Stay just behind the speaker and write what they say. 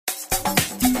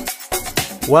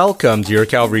Welcome to your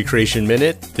Calvary Creation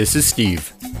Minute. This is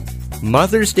Steve.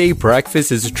 Mother's Day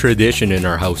breakfast is a tradition in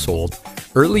our household.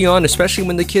 Early on, especially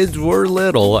when the kids were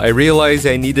little, I realized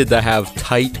I needed to have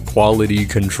tight quality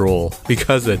control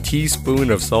because a teaspoon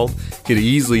of salt could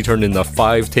easily turn into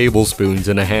 5 tablespoons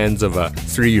in the hands of a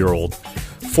 3-year-old.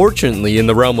 Fortunately, in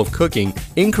the realm of cooking,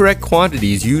 incorrect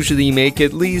quantities usually make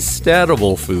at least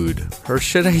edible food, or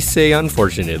should I say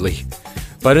unfortunately.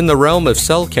 But in the realm of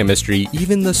cell chemistry,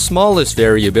 even the smallest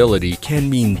variability can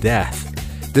mean death.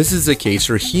 This is the case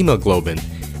for hemoglobin.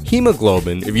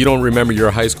 Hemoglobin, if you don't remember your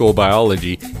high school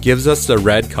biology, gives us the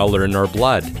red color in our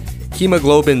blood.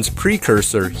 Hemoglobin's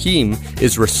precursor, heme,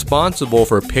 is responsible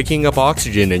for picking up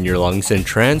oxygen in your lungs and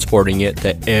transporting it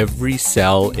to every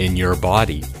cell in your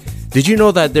body. Did you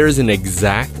know that there is an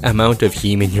exact amount of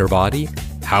heme in your body?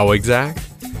 How exact?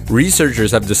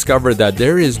 Researchers have discovered that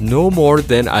there is no more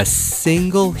than a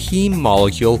single heme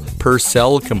molecule per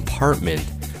cell compartment.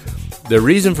 The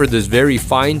reason for this very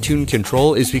fine-tuned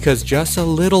control is because just a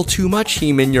little too much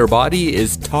heme in your body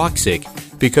is toxic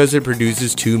because it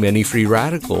produces too many free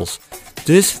radicals.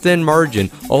 This thin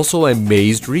margin also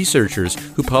amazed researchers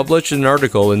who published an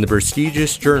article in the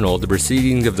prestigious journal, The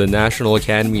Proceedings of the National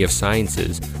Academy of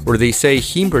Sciences, where they say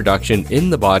heme production in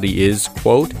the body is,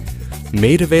 quote,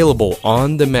 made available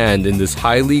on demand in this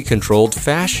highly controlled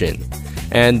fashion.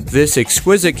 And this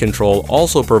exquisite control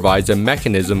also provides a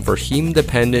mechanism for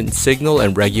heme-dependent signal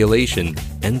and regulation,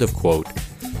 end of quote.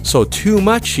 So too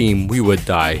much heme, we would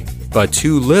die, but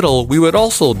too little, we would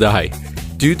also die,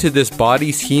 due to this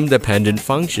body's heme-dependent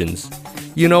functions.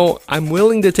 You know, I'm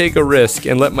willing to take a risk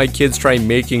and let my kids try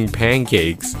making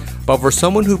pancakes, but for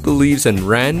someone who believes in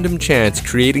random chance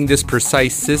creating this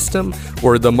precise system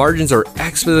where the margins are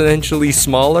exponentially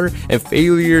smaller and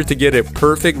failure to get it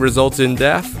perfect results in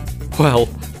death, well,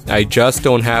 I just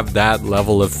don't have that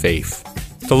level of faith.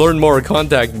 To learn more,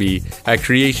 contact me at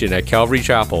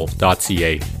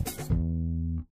creation@calvarychapel.ca.